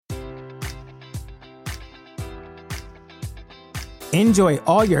Enjoy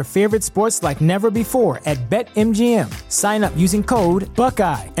all your favorite sports like never before at BetMGM. Sign up using code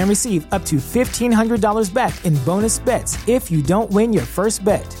Buckeye and receive up to $1,500 back in bonus bets if you don't win your first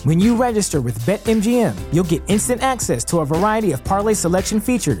bet. When you register with BetMGM, you'll get instant access to a variety of parlay selection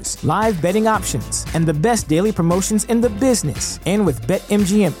features, live betting options, and the best daily promotions in the business. And with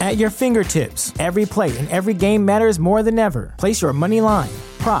BetMGM at your fingertips, every play and every game matters more than ever. Place your money line,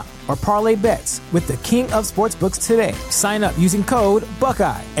 prop, or parlay bets with the king of sportsbooks today. Sign up using code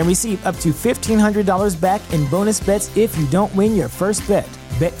Buckeye and receive up to $1,500 back in bonus bets if you don't win your first bet.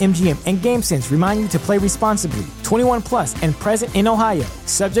 BetMGM and GameSense remind you to play responsibly. 21 plus and present in Ohio,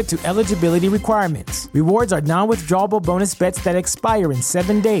 subject to eligibility requirements. Rewards are non-withdrawable bonus bets that expire in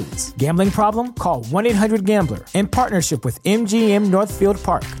 7 days. Gambling problem? Call 1-800-GAMBLER. In partnership with MGM Northfield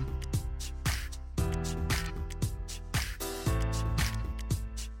Park.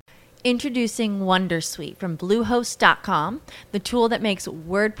 Introducing Wondersuite from Bluehost.com, the tool that makes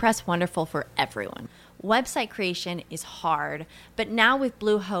WordPress wonderful for everyone. Website creation is hard, but now with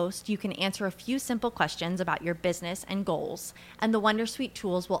Bluehost, you can answer a few simple questions about your business and goals, and the Wondersuite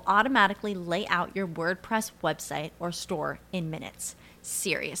tools will automatically lay out your WordPress website or store in minutes.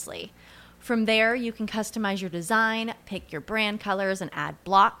 Seriously. From there, you can customize your design, pick your brand colors, and add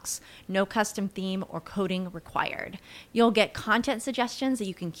blocks. No custom theme or coding required. You'll get content suggestions that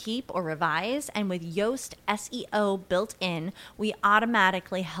you can keep or revise, and with Yoast SEO built in, we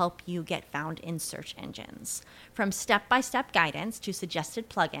automatically help you get found in search engines. From step-by-step guidance to suggested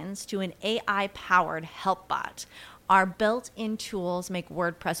plugins to an AI-powered help bot, our built-in tools make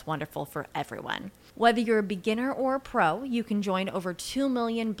WordPress wonderful for everyone. Whether you're a beginner or a pro, you can join over 2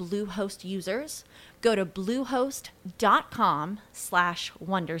 million Bluehost users. Go to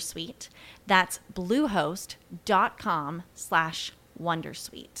bluehost.com/wondersuite. That's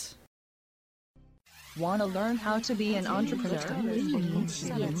bluehost.com/wondersuite. Want to learn how to be an entrepreneur?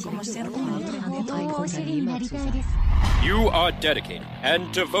 You are dedicated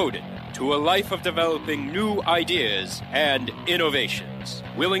and devoted to a life of developing new ideas and innovations,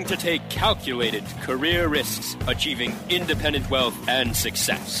 willing to take calculated career risks, achieving independent wealth and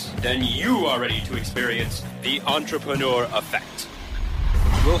success. Then you are ready to experience the entrepreneur effect.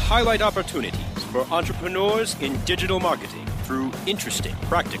 We'll highlight opportunities for entrepreneurs in digital marketing through interesting,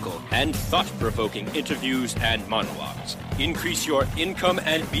 practical, and thought-provoking interviews and monologues. Increase your income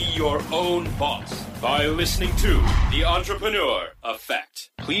and be your own boss by listening to The Entrepreneur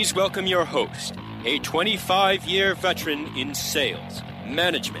Effect. Please welcome your host, a 25-year veteran in sales,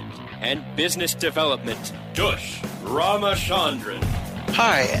 management, and business development, Dush Ramachandran.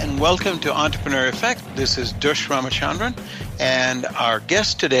 Hi, and welcome to Entrepreneur Effect. This is Dush Ramachandran, and our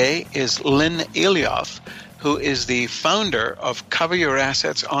guest today is Lynn Elioff, who is the founder of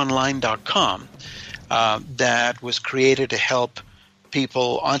CoverYourAssetsOnline.com, that was created to help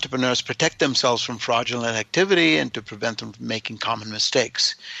people, entrepreneurs, protect themselves from fraudulent activity and to prevent them from making common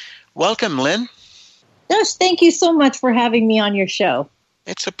mistakes. Welcome, Lynn. Dush, thank you so much for having me on your show.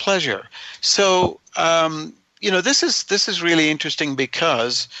 It's a pleasure. So, this is really interesting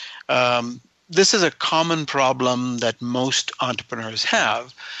because this is a common problem that most entrepreneurs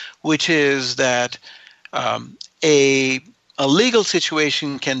have, which is that a legal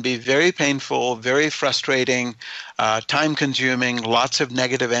situation can be very painful, very frustrating, time-consuming, lots of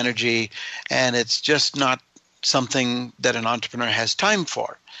negative energy, and it's just not something that an entrepreneur has time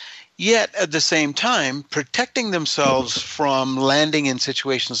for. Yet, at the same time, protecting themselves from landing in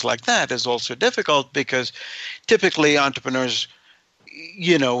situations like that is also difficult because typically entrepreneurs,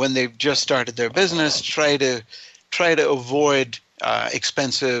 when they've just started their business, try to avoid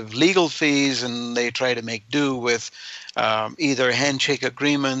expensive legal fees, and they try to make do with either handshake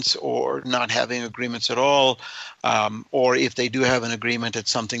agreements or not having agreements at all, or if they do have an agreement,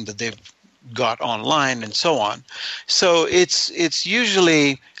 it's something that they've got online and so on. So it's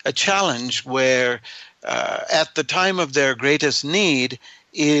usually a challenge where at the time of their greatest need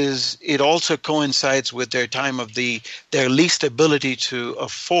it also coincides with their time of their least ability to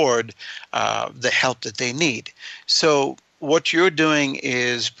afford the help that they need. So what you're doing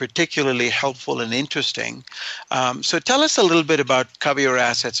is particularly helpful and interesting. So tell us a little bit about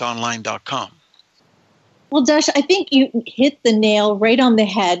CoverYourAssetsOnline.com. Well, Dush, I think you hit the nail right on the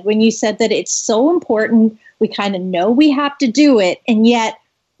head when you said that it's so important. We kind of know we have to do it, and yet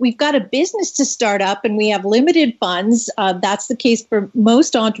we've got a business to start up and we have limited funds. That's the case for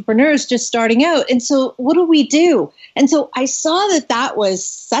most entrepreneurs just starting out. And so what do? And so I saw that was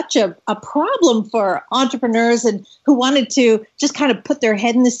such a problem for entrepreneurs and who wanted to just kind of put their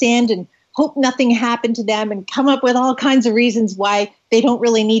head in the sand and hope nothing happened to them and come up with all kinds of reasons why they don't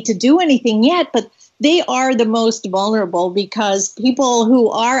really need to do anything yet. But they are the most vulnerable because people who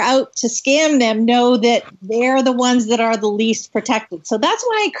are out to scam them know that they're the ones that are the least protected. So that's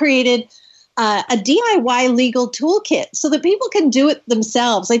why I created a DIY legal toolkit so that people can do it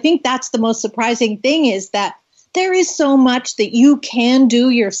themselves. I think that's the most surprising thing, is that there is so much that you can do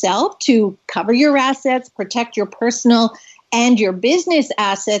yourself to cover your assets, protect your personal and your business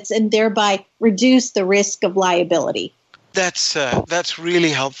assets, and thereby reduce the risk of liability. That's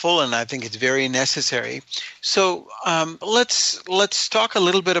really helpful, and I think it's very necessary. So let's talk a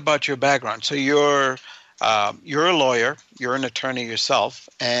little bit about your background. So you're a lawyer, you're an attorney yourself,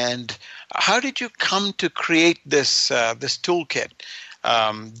 and how did you come to create this toolkit?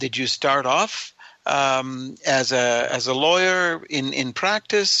 Did you start off as a lawyer in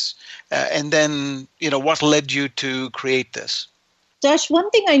practice, and then what led you to create this? Dash, one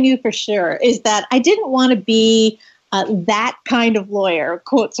thing I knew for sure is that I didn't want to be that kind of lawyer,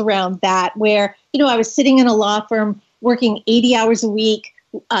 quotes around that, where I was sitting in a law firm working 80 hours a week,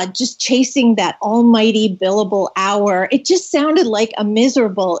 just chasing that almighty billable hour. It just sounded like a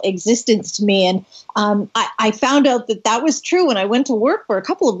miserable existence to me. And I found out that was true when I went to work for a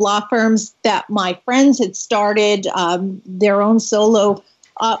couple of law firms that my friends had started their own solo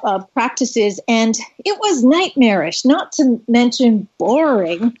practices. And it was nightmarish, not to mention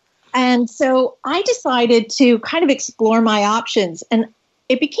boring. And so I decided to kind of explore my options. And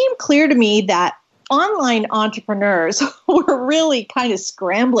it became clear to me that online entrepreneurs were really kind of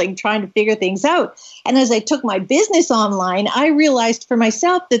scrambling, trying to figure things out. And as I took my business online, I realized for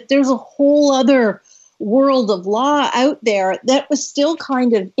myself that there's a whole other world of law out there that was still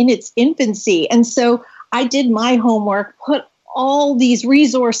kind of in its infancy. And so I did my homework, put all these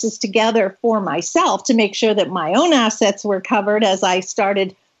resources together for myself to make sure that my own assets were covered as I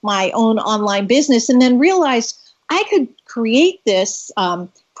started my own online business, and then realized I could create this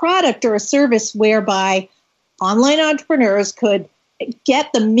product or a service whereby online entrepreneurs could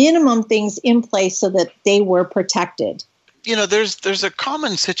get the minimum things in place so that they were protected. There's a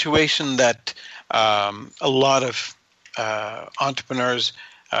common situation that a lot of entrepreneurs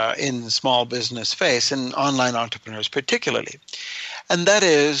in small business face, and online entrepreneurs particularly, and that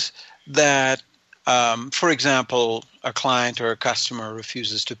is that, for example, a client or a customer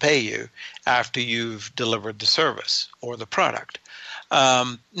refuses to pay you after you've delivered the service or the product.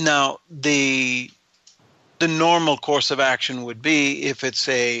 Now, the normal course of action would be, if it's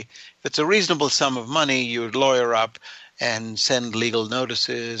a reasonable sum of money, you would lawyer up and send legal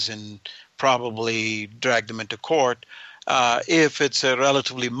notices and probably drag them into court. If it's a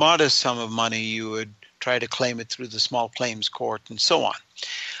relatively modest sum of money, you would try to claim it through the small claims court and so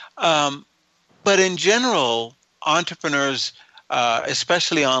on. But in general, entrepreneurs,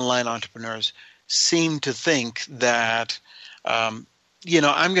 especially online entrepreneurs, seem to think that, I'm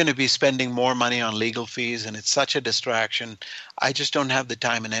going to be spending more money on legal fees, and it's such a distraction. I just don't have the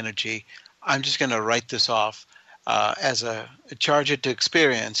time and energy. I'm just going to write this off as a charge it to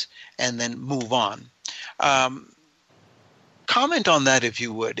experience and then move on. Comment on that, if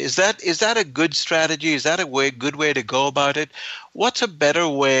you would. Is that a good strategy? Is that a good way to go about it? What's a better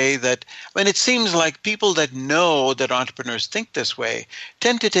way it seems like people that know that entrepreneurs think this way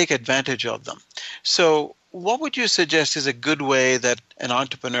tend to take advantage of them. So what would you suggest is a good way that an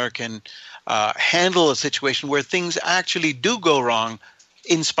entrepreneur can handle a situation where things actually do go wrong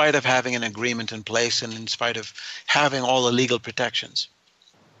in spite of having an agreement in place and in spite of having all the legal protections?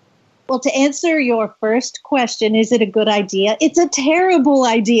 Well, to answer your first question, is it a good idea? It's a terrible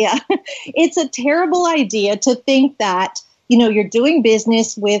idea. It's a terrible idea to think that, you're doing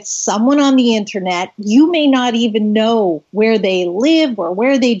business with someone on the internet. You may not even know where they live or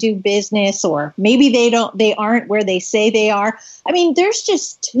where they do business, or maybe they aren't where they say they are. I mean, there's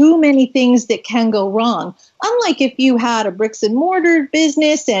just too many things that can go wrong. Unlike if you had a bricks and mortar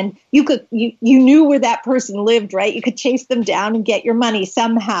business and you knew where that person lived, right? You could chase them down and get your money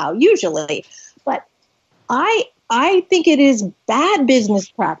somehow, usually. But I think it is bad business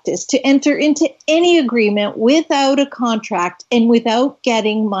practice to enter into any agreement without a contract and without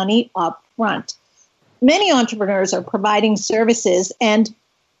getting money up front. Many entrepreneurs are providing services, and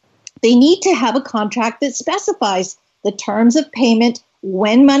they need to have a contract that specifies the terms of payment,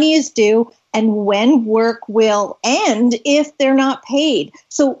 when money is due, and when work will end if they're not paid.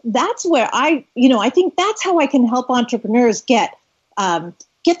 So that's where I think that's how I can help entrepreneurs get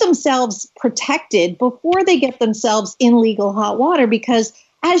themselves protected before they get themselves in legal hot water. Because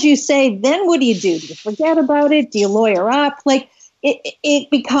as you say, then what do? Do you forget about it? Do you lawyer up? It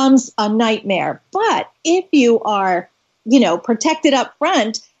becomes a nightmare. But if you are, protected up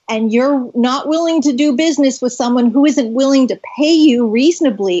front, and you're not willing to do business with someone who isn't willing to pay you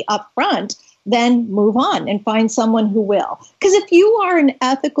reasonably up front, then move on and find someone who will. Because if you are an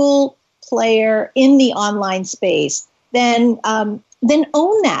ethical player in the online space, then own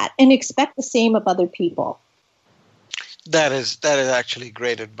that and expect the same of other people. That is actually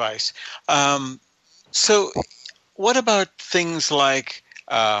great advice. So what about things like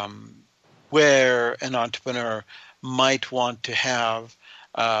where an entrepreneur might want to have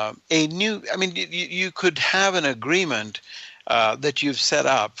you could have an agreement that you've set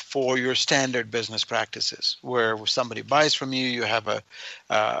up for your standard business practices, where somebody buys from you, you have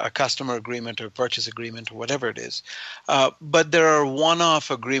a customer agreement or purchase agreement or whatever it is. But there are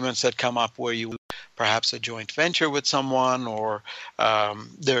one-off agreements that come up where you perhaps a joint venture with someone, or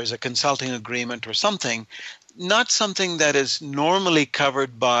there's a consulting agreement or something, not something that is normally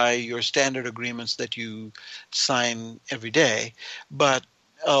covered by your standard agreements that you sign every day, but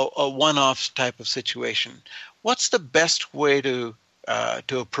a one-off type of situation. What's the best way to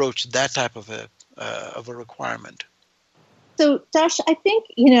approach that type of a requirement? So, Dash, I think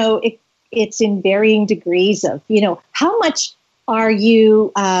it's in varying degrees of how much are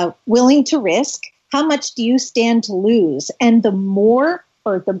you willing to risk? How much do you stand to lose? And the more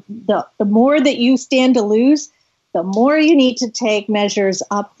the more that you stand to lose, the more you need to take measures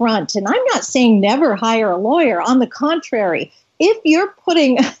up front. And I'm not saying never hire a lawyer. On the contrary, if you're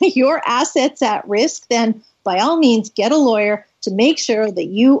putting your assets at risk, then by all means, get a lawyer to make sure that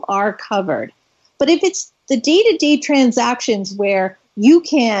you are covered. But if it's the day-to-day transactions where you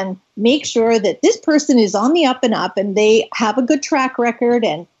can make sure that this person is on the up and up and they have a good track record,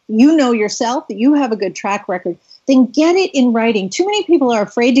 and you know yourself that you have a good track record, then get it in writing. Too many people are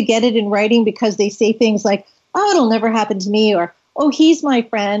afraid to get it in writing because they say things like, oh, it'll never happen to me, or, oh, he's my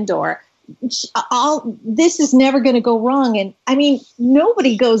friend, or this is never going to go wrong. And I mean,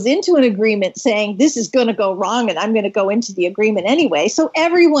 nobody goes into an agreement saying this is going to go wrong and I'm going to go into the agreement anyway. So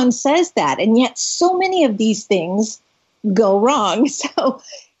everyone says that. And yet so many of these things go wrong. So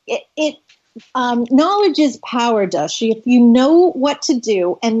knowledge is power, Dashi. If you know what to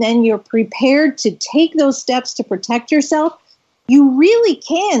do and then you're prepared to take those steps to protect yourself, you really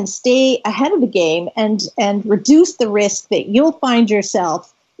can stay ahead of the game and reduce the risk that you'll find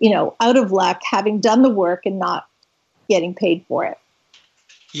yourself out of luck, having done the work and not getting paid for it.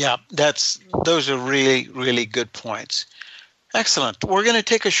 Yeah, those are really, really good points. Excellent. We're going to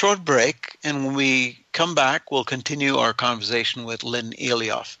take a short break, and when we come back, we'll continue our conversation with Lynn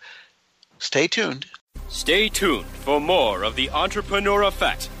Elioff. Stay tuned. Stay tuned for more of The Entrepreneur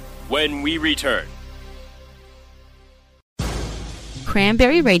Effect when we return.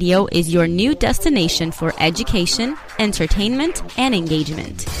 Cranberry Radio is your new destination for education, entertainment, and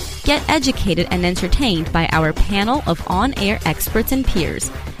engagement. Get educated and entertained by our panel of on-air experts and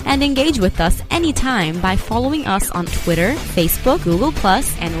peers, and engage with us anytime by following us on Twitter, Facebook, Google+,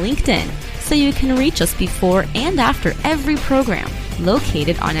 and LinkedIn, so you can reach us before and after every program,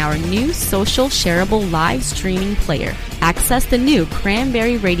 located on our new social shareable live streaming player. Access the new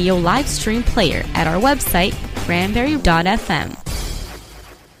Cranberry Radio live stream player at our website, cranberry.fm.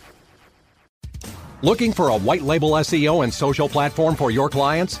 Looking for a white label SEO and social platform for your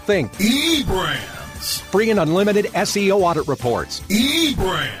clients? Think eBrands. Free and unlimited SEO audit reports.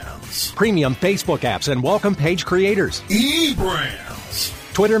 eBrands. Premium Facebook apps and welcome page creators.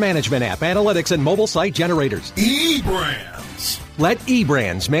 eBrands. Twitter management app, analytics, and mobile site generators. eBrands. Let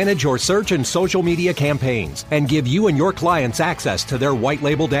eBrands manage your search and social media campaigns and give you and your clients access to their white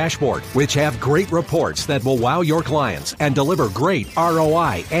label dashboard, which have great reports that will wow your clients and deliver great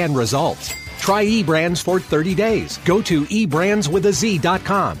ROI and results. Try eBrands for 30 days. Go to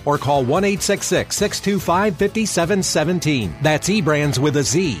eBrandsWithAZ.com or call 1-866-625-5717. That's eBrands with a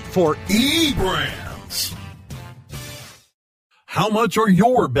Z for eBrands. How much are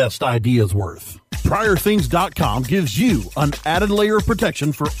your best ideas worth? PriorThings.com gives you an added layer of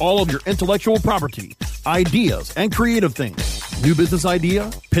protection for all of your intellectual property, ideas, and creative things. New business idea,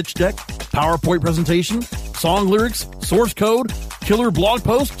 pitch deck, PowerPoint presentation, song lyrics, source code, killer blog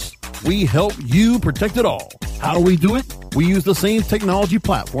posts. We help you protect it all. How do we do it? We use the same technology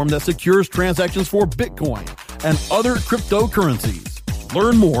platform that secures transactions for Bitcoin and other cryptocurrencies.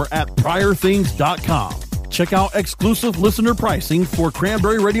 Learn more at PriorThings.com. Check out exclusive listener pricing for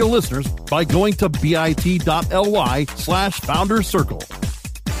Cranberry Radio listeners by going to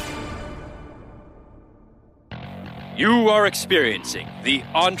bit.ly/foundercircle. You are experiencing the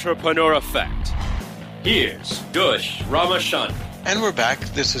Entrepreneur Effect. Here's Dush Ramachandran. And we're back.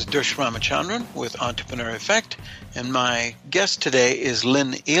 This is Dush Ramachandran with Entrepreneur Effect. And my guest today is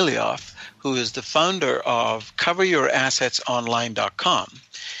Lynn Elioff, who is the founder of CoverYourAssetsOnline.com.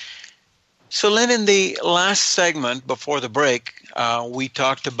 So, Lynn, in the last segment before the break, we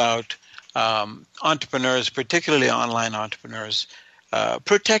talked about entrepreneurs, particularly online entrepreneurs,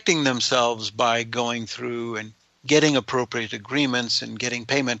 protecting themselves by going through and getting appropriate agreements and getting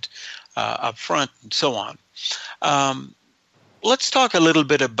payment up front and so on. Let's talk a little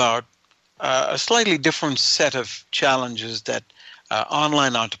bit about a slightly different set of challenges that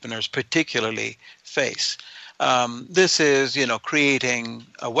online entrepreneurs particularly face. This is, creating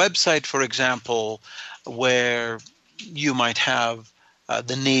a website, for example, where you might have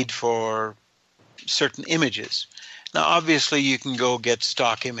the need for certain images. Now, obviously, you can go get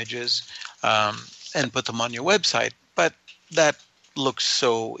stock images and put them on your website, but that looks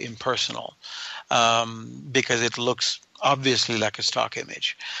so impersonal because it looks obviously like a stock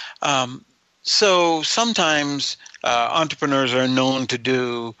image. So sometimes entrepreneurs are known to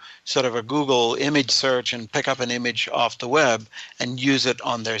do sort of a Google image search and pick up an image off the web and use it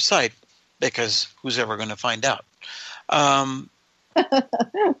on their site because who's ever going to find out? That's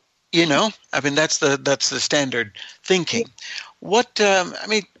the standard thinking.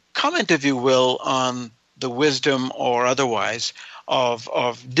 Comment, if you will, on the wisdom or otherwise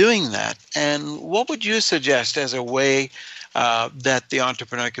of doing that, and what would you suggest as a way that the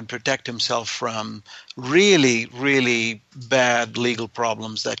entrepreneur can protect himself from really, really bad legal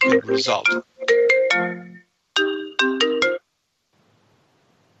problems that could result?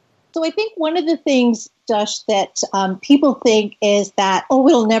 So I think one of the things, Josh, that people think is that,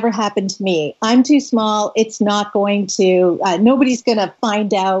 it'll never happen to me. I'm too small. It's not going to, nobody's going to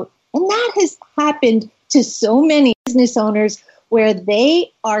find out. And that has happened to so many business owners where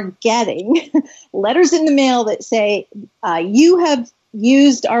they are getting letters in the mail that say, you have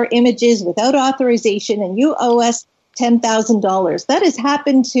used our images without authorization and you owe us $10,000. That has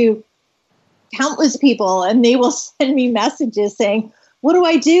happened to countless people, and they will send me messages saying, what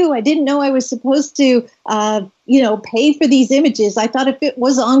do? I didn't know I was supposed to, pay for these images. I thought if it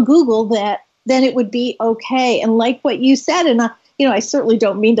was on Google, then it would be okay. And like what you said, and I certainly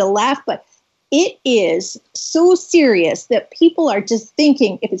don't mean to laugh, but it is so serious that people are just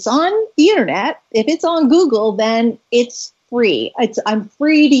thinking if it's on the internet, if it's on Google, then it's free. I'm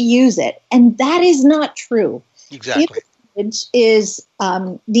free to use it. And that is not true. Exactly. Image is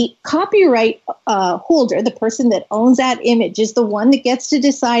the copyright holder, the person that owns that image, is the one that gets to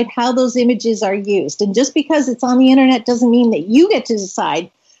decide how those images are used. And just because it's on the internet doesn't mean that you get to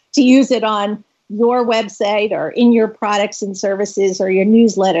decide to use it on your website or in your products and services or your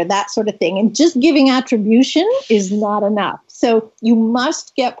newsletter, that sort of thing. And just giving attribution is not enough. So you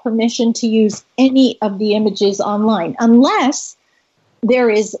must get permission to use any of the images online, unless there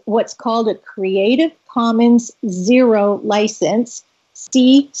is what's called a Creative Commons Zero license,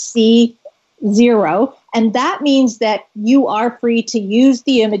 CC0. And that means that you are free to use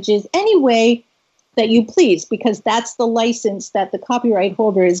the images any way that you please, because that's the license that the copyright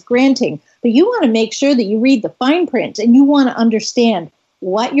holder is granting. But you want to make sure that you read the fine print and you want to understand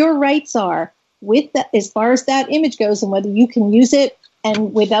what your rights are with that, as far as that image goes, and whether you can use it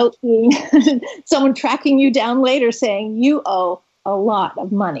and without being someone tracking you down later saying you owe a lot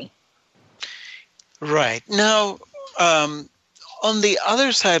of money. Right. Now, on the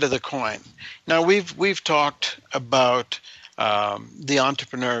other side of the coin, now we've talked about the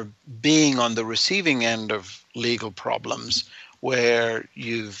entrepreneur being on the receiving end of legal problems where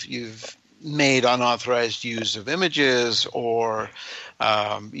you've made unauthorized use of images, or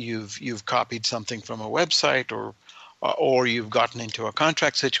you've copied something from a website, or you've gotten into a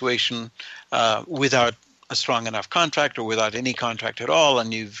contract situation without a strong enough contract or without any contract at all,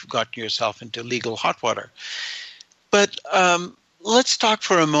 and you've got yourself into legal hot water. But let's talk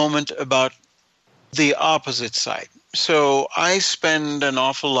for a moment about the opposite side. So I spend an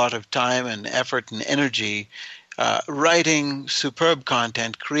awful lot of time and effort and energy writing superb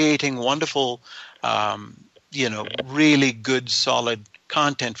content, creating wonderful, really good, solid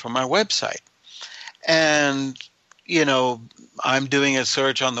content for my website. And, I'm doing a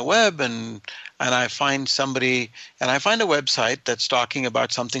search on the web and I find somebody, and I find a website that's talking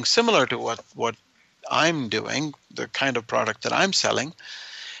about something similar to what I'm doing, the kind of product that I'm selling.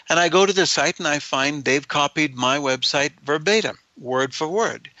 And I go to the site and I find they've copied my website verbatim, word for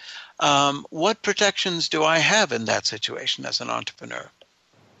word. What protections do I have in that situation as an entrepreneur?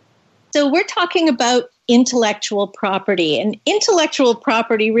 So we're talking about intellectual property. And intellectual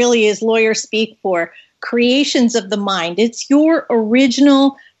property really is lawyer speak for creations of the mind. It's your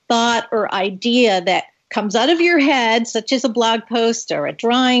original thought or idea that comes out of your head, such as a blog post or a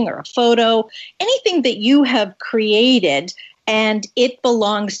drawing or a photo, anything that you have created, and it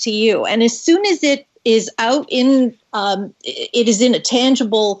belongs to you. And as soon as it is out in, it is in a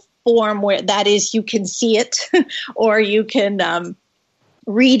tangible form where that is, you can see it or you can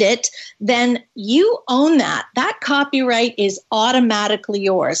read it, then you own that. That copyright is automatically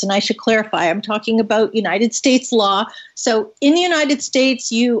yours. And I should clarify, I'm talking about United States law. So in the United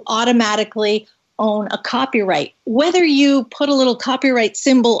States, you automatically own a copyright, whether you put a little copyright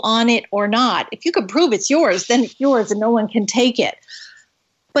symbol on it or not. If you can prove it's yours, then it's yours and no one can take it.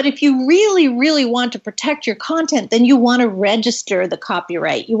 But if you really, really want to protect your content, then you want to register the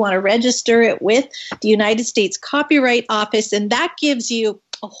copyright. You want to register it with the United States Copyright Office, and that gives you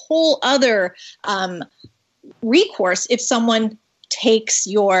a whole other recourse if someone takes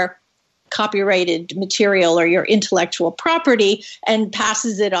your copyrighted material or your intellectual property and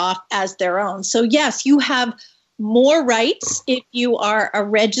passes it off as their own. So yes, you have more rights if you are a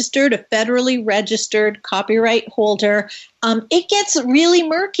federally registered copyright holder. It gets really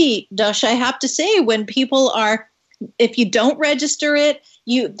murky, Dush, I have to say, when people are, if you don't register it,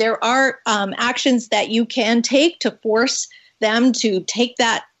 there are actions that you can take to force them to take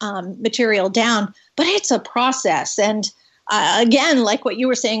that material down, but it's a process. And again, like what you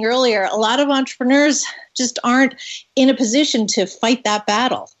were saying earlier, a lot of entrepreneurs just aren't in a position to fight that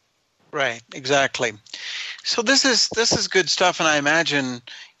battle. Right, exactly. So this is good stuff, and I imagine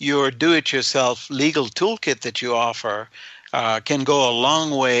your do-it-yourself legal toolkit that you offer can go a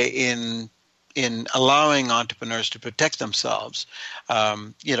long way in allowing entrepreneurs to protect themselves.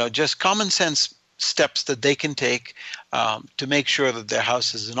 Just common sense steps that they can take to make sure that their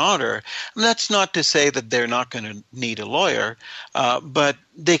house is in order. And that's not to say that they're not going to need a lawyer, but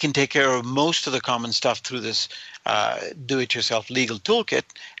they can take care of most of the common stuff through this do-it-yourself legal toolkit.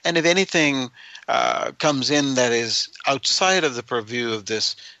 And if anything comes in that is outside of the purview of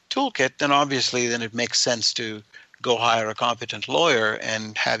this toolkit, then obviously then it makes sense to go hire a competent lawyer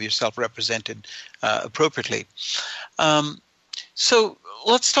and have yourself represented appropriately. So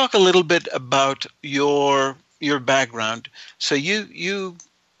let's talk a little bit about your background. So you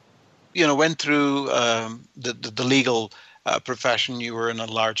went through the legal profession. You were in a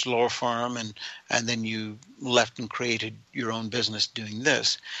large law firm, and then you left and created your own business doing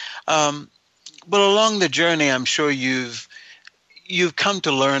this. But along the journey, I'm sure you've come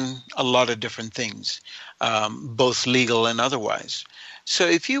to learn a lot of different things, both legal and otherwise. So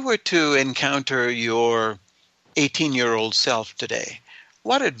if you were to encounter your 18-year-old self today,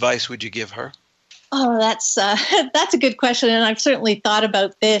 what advice would you give her? Oh, that's a good question, and I've certainly thought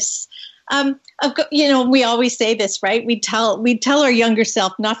about this. We always say this, right? We tell our younger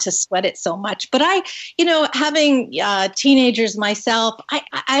self not to sweat it so much. But having teenagers myself,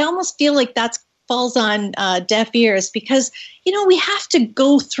 I almost feel like that falls on deaf ears because, we have to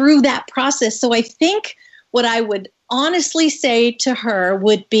go through that process. So I think what I would honestly say to her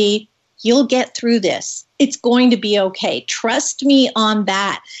would be, you'll get through this. It's going to be okay. Trust me on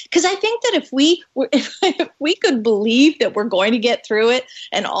that. Because I think that if we could believe that we're going to get through it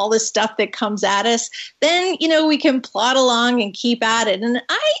and all the stuff that comes at us, then, we can plod along and keep at it. And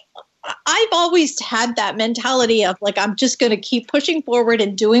I've always had that mentality of like, I'm just going to keep pushing forward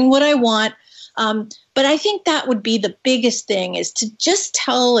and doing what I want. But I think that would be the biggest thing, is to just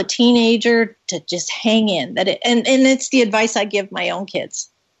tell a teenager to just hang in. And it's the advice I give my own kids.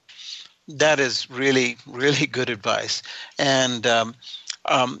 That is really, really good advice. And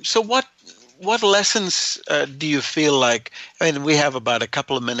so what lessons do you feel like, we have about a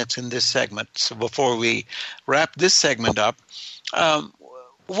couple of minutes in this segment, so before we wrap this segment up,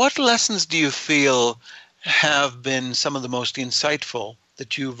 what lessons do you feel have been some of the most insightful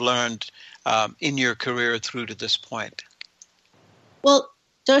that you've learned in your career through to this point? Well,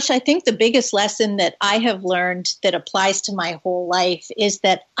 Josh, I think the biggest lesson that I have learned that applies to my whole life is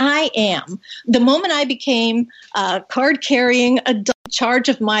that the moment I became a card-carrying adult in charge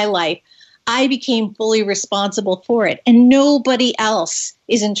of my life, I became fully responsible for it. And nobody else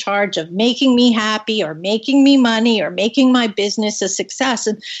is in charge of making me happy or making me money or making my business a success.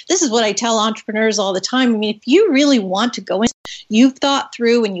 And this is what I tell entrepreneurs all the time. If you really want to go in, you've thought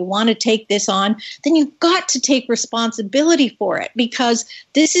through and you want to take this on, then you've got to take responsibility for it, because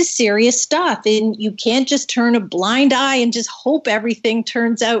this is serious stuff. And you can't just turn a blind eye and just hope everything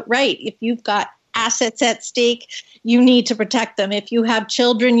turns out right. If you've got assets at stake, you need to protect them. If you have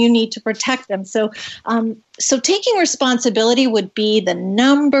children, you need to protect them. So taking responsibility would be the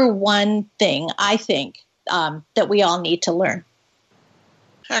number one thing, I think, that we all need to learn.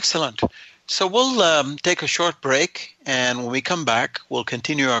 Excellent. So we'll take a short break, and when we come back, we'll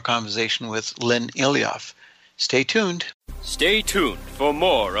continue our conversation with Lynn Ilioff. Stay tuned. Stay tuned for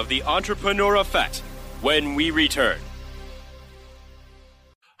more of the Entrepreneur Effect when we return.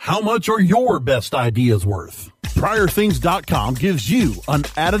 How much are your best ideas worth? PriorThings.com gives you an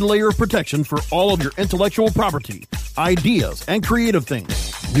added layer of protection for all of your intellectual property, ideas, and creative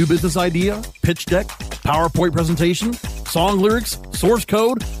things. New business idea, pitch deck, PowerPoint presentation, song lyrics, source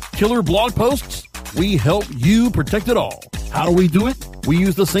code, killer blog posts. We help you protect it all. How do we do it? We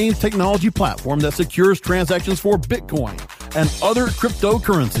use the same technology platform that secures transactions for Bitcoin and other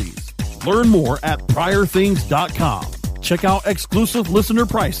cryptocurrencies. Learn more at PriorThings.com. Check out exclusive listener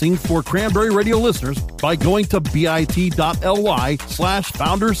pricing for Cranberry Radio listeners by going to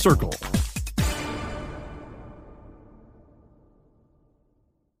bit.ly/Founders Circle.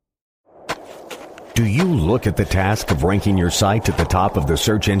 Do you look at the task of ranking your site at the top of the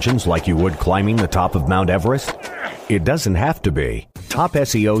search engines like you would climbing the top of Mount Everest? It doesn't have to be.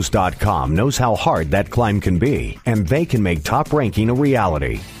 TopSEOs.com knows how hard that climb can be, and they can make top ranking a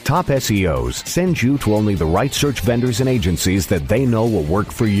reality. Top SEOs sends you to only the right search vendors and agencies that they know will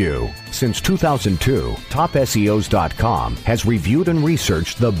work for you. Since 2002, TopSEOs.com has reviewed and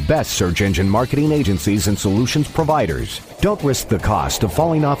researched the best search engine marketing agencies and solutions providers. Don't risk the cost of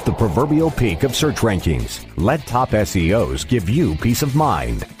falling off the proverbial peak of search rankings. Let Top SEOs give you peace of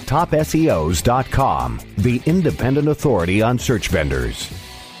mind. TopSEOs.com, the independent authority on search vendors.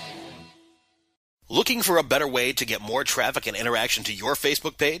 Looking for a better way to get more traffic and interaction to your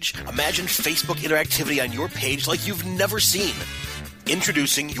Facebook page? Imagine Facebook interactivity on your page like you've never seen.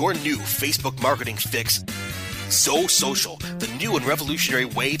 Introducing your new Facebook marketing fix, ZoSocial, the new and revolutionary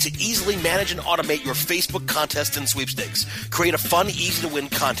way to easily manage and automate your Facebook contests and sweepstakes. Create a fun, easy-to-win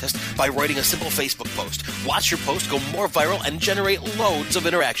contest by writing a simple Facebook post. Watch your post go more viral and generate loads of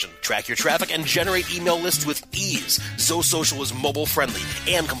interaction. Track your traffic and generate email lists with ease. ZoSocial is mobile-friendly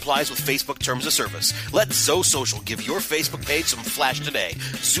and complies with Facebook Terms of Service. Let ZoSocial give your Facebook page some flash today.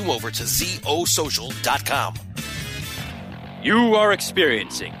 Zoom over to ZoSocial.com. You are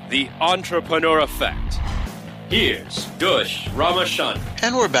experiencing the Entrepreneur Effect. Here's Dush Ramachandran.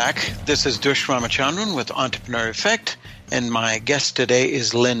 And we're back. This is Dush Ramachandran with Entrepreneur Effect, and my guest today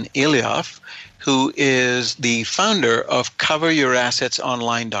is Lynn Elioff, who is the founder of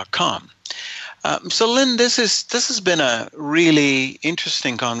CoverYourAssetsOnline.com. So, Lynn, this has been a really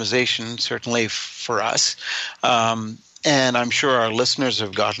interesting conversation, certainly for us, and I'm sure our listeners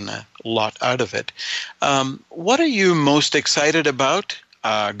have gotten a lot out of it. What are you most excited about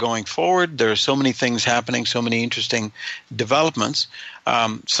going forward? There are so many things happening, so many interesting developments.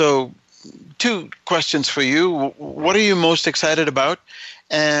 So 2 questions for you. What are you most excited about?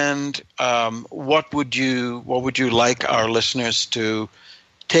 And what would you like our listeners to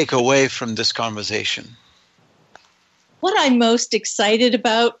take away from this conversation? What I'm most excited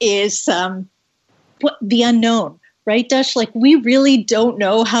about is the unknown. Right, Dush? Like, we really don't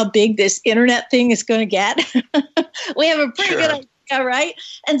know how big this internet thing is going to get. We have a pretty good idea. Right.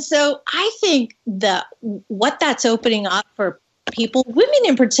 And so I think what that's opening up for people, women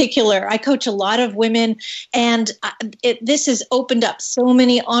in particular, I coach a lot of women, and this has opened up so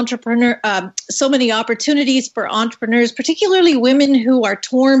many opportunities for entrepreneurs, particularly women who are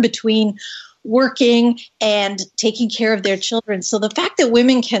torn between working and taking care of their children. So the fact that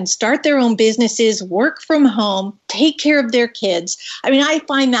women can start their own businesses, work from home, take care of their kids, I mean, I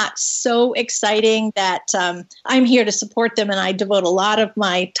find that so exciting that I'm here to support them, and I devote a lot of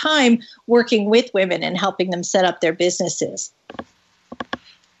my time working with women and helping them set up their businesses.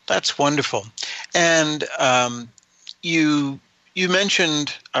 That's wonderful. And you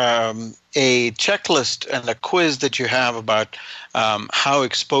mentioned a checklist and a quiz that you have about how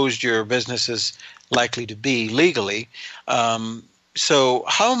exposed your business is likely to be legally. So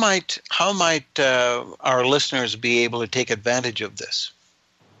how might our listeners be able to take advantage of this?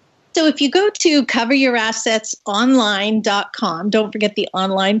 So if you go to CoverYourAssetsOnline.com, don't forget the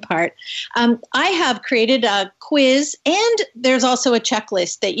online part, I have created a quiz, and there's also a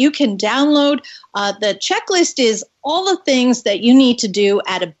checklist that you can download. The checklist is all the things that you need to do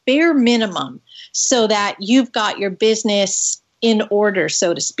at a bare minimum so that you've got your business in order,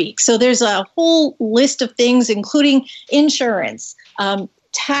 so to speak. So there's a whole list of things, including insurance,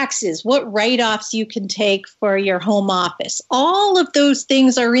 taxes, what write-offs you can take for your home office. All of those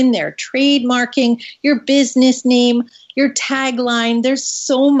things are in there. Trademarking, your business name, your tagline. There's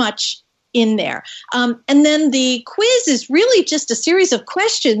so much in there. And then the quiz is really just a series of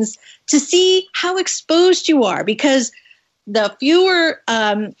questions to see how exposed you are, because the fewer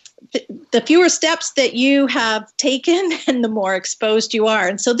steps that you have taken and the more exposed you are.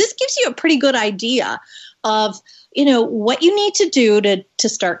 And so this gives you a pretty good idea of what you need to do to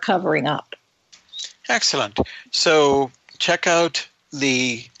start covering up. Excellent. So check out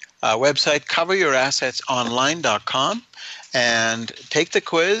the website, CoverYourAssetsOnline.com, and take the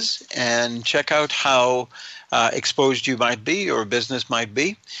quiz and check out how exposed you might be or business might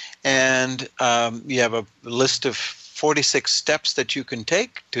be. And you have a list of 46 steps that you can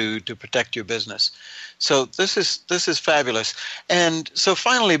take to protect your business. So this is fabulous. And so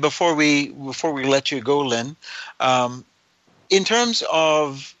finally, before we let you go, Lynn, in terms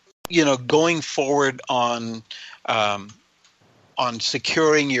of going forward on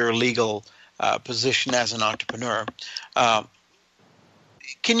securing your legal position as an entrepreneur,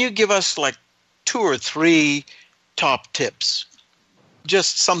 can you give us like 2 or 3 top tips?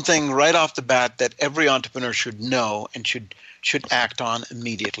 Just something right off the bat that every entrepreneur should know and should act on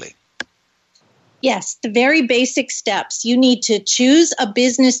immediately. Yes, the very basic steps. You need to choose a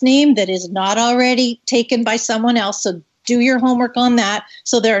business name that is not already taken by someone else. So do your homework on that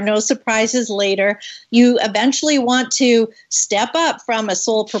so there are no surprises later. You eventually want to step up from a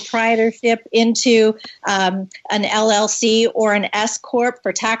sole proprietorship into an LLC or an S Corp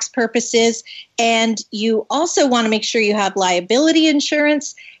for tax purposes. And you also want to make sure you have liability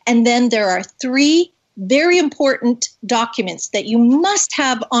insurance. And then there are 3 very important documents that you must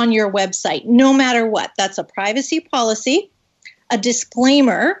have on your website, no matter what. That's a privacy policy, a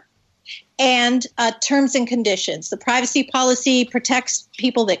disclaimer, and terms and conditions. The privacy policy protects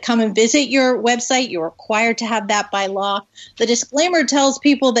people that come and visit your website. You're required to have that by law. The disclaimer tells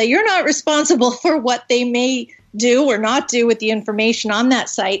people that you're not responsible for what they may do or not do with the information on that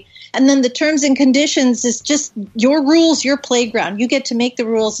site. And then the terms and conditions is just your rules, your playground. You get to make the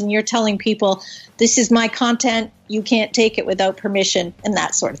rules, and you're telling people, this is my content. You can't take it without permission, and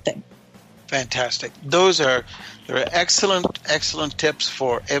that sort of thing. Fantastic. There are excellent tips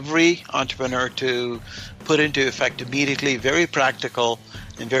for every entrepreneur to put into effect immediately, very practical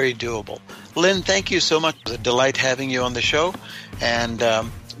and very doable. Lynn, thank you so much. It was a delight having you on the show, and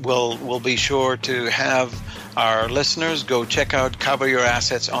we'll be sure to have our listeners go check out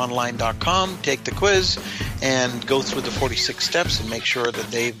coveryourassetsonline.com, take the quiz, and go through the 46 steps and make sure that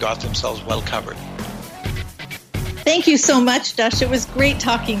they've got themselves well covered. Thank you so much, Dash. It was great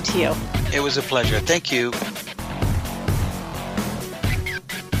talking to you. It was a pleasure. Thank you.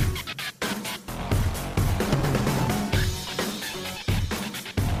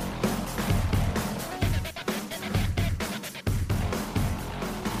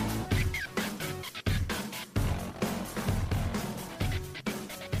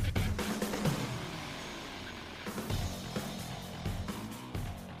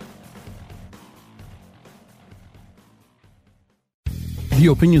 The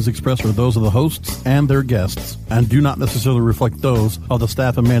opinions expressed are those of the hosts and their guests and do not necessarily reflect those of the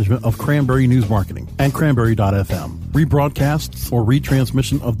staff and management of Cranberry News Marketing and Cranberry.fm. Rebroadcasts or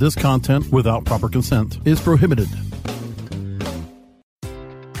retransmission of this content without proper consent is prohibited.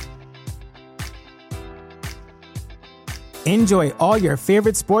 Enjoy all your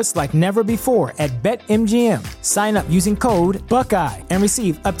favorite sports like never before at BetMGM. Sign up using code Buckeye and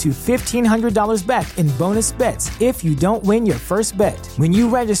receive up to $1,500 back in bonus bets if you don't win your first bet. When you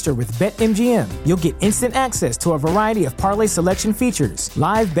register with BetMGM, you'll get instant access to a variety of parlay selection features,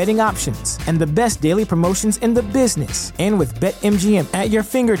 live betting options, and the best daily promotions in the business. And with BetMGM at your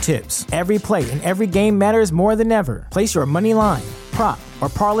fingertips, every play and every game matters more than ever. Place your money line, prop, or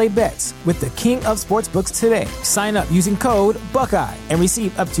parlay bets with the king of sportsbooks today. Sign up using code Buckeye and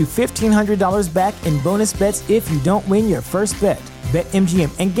receive up to $1,500 back in bonus bets if you don't win your first bet. BetMGM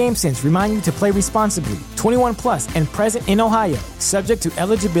and GameSense remind you to play responsibly. 21 plus and present in Ohio, subject to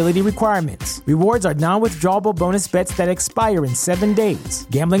eligibility requirements. Rewards are non-withdrawable bonus bets that expire in 7 days.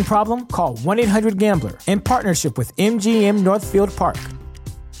 Gambling problem? Call 1-800-GAMBLER in partnership with MGM Northfield Park.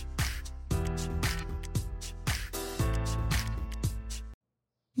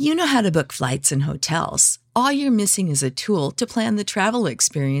 You know how to book flights and hotels. All you're missing is a tool to plan the travel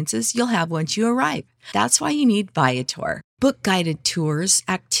experiences you'll have once you arrive. That's why you need Viator. Book guided tours,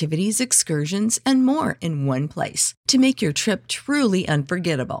 activities, excursions, and more in one place to make your trip truly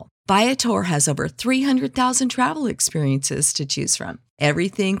unforgettable. Viator has over 300,000 travel experiences to choose from.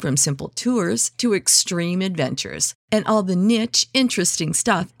 Everything from simple tours to extreme adventures and all the niche, interesting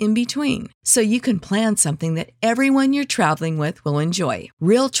stuff in between. So you can plan something that everyone you're traveling with will enjoy.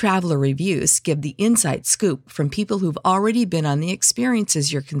 Real traveler reviews give the inside scoop from people who've already been on the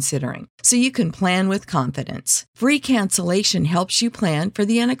experiences you're considering. So you can plan with confidence. Free cancellation helps you plan for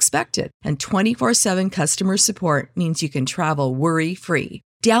the unexpected. And 24/7 customer support means you can travel worry-free.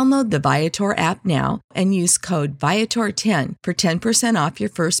 Download the Viator app now and use code Viator10 for 10% off your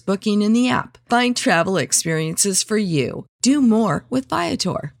first booking in the app. Find travel experiences for you. Do more with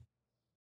Viator.